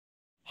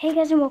Hey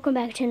guys, and welcome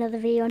back to another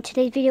video. In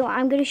today's video,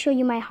 I'm going to show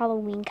you my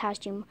Halloween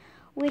costume,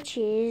 which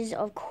is,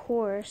 of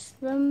course,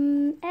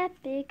 the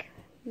epic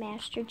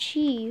Master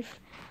Chief.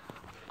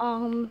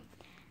 Now,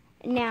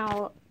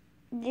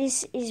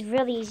 this is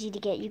really easy to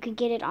get. You can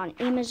get it on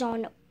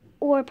Amazon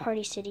or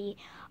Party City.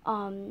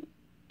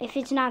 If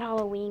it's not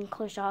Halloween,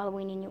 close to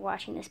Halloween, and you're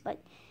watching this,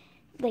 but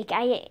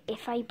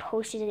if I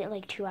posted it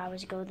like 2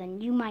 hours ago, then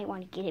you might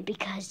want to get it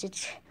because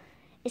it's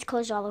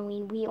close to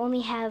Halloween.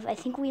 I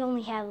think we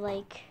only have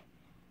like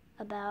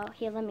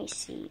here, let me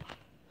see.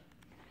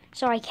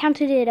 So I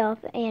counted it up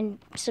and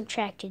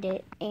subtracted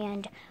it,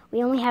 and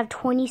we only have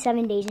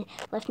 27 days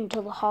left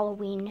until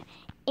Halloween.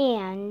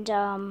 And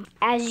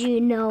as you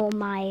know,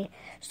 my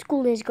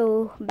school days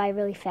go by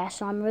really fast,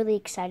 so I'm really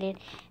excited.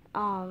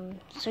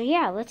 So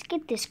yeah, let's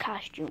get this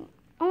costume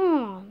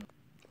on.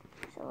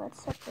 So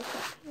let's set this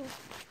up here.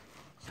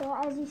 So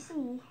as you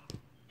see,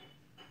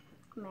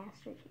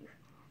 Master Chief.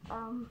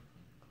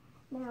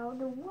 Now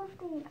the one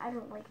thing I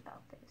don't like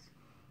about this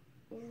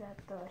is that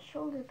the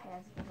shoulder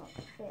pads don't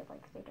fit,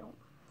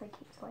 they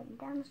keep sliding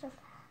down and stuff.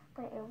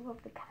 But I love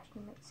the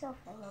costume itself.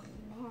 I love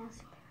the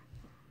mask.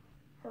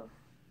 I love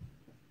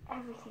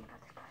everything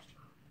about this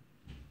costume.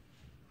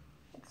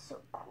 It's so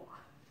cool.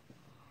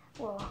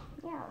 Well,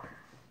 yeah.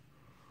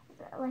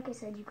 Like I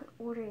said, you can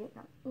order it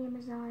on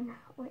Amazon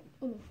or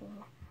anything.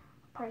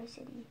 Party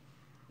City.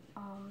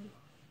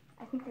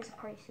 I think there's a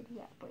Party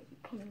City app where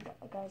you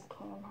guys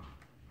can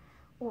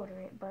order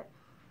it, but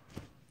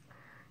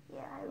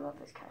yeah, I love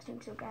this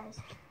costume. So guys,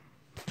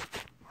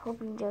 I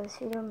hope you enjoy this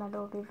video.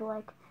 Remember to leave a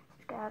like,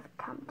 subscribe,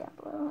 comment down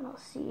below, and I'll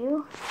see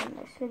you in the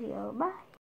next video. Bye.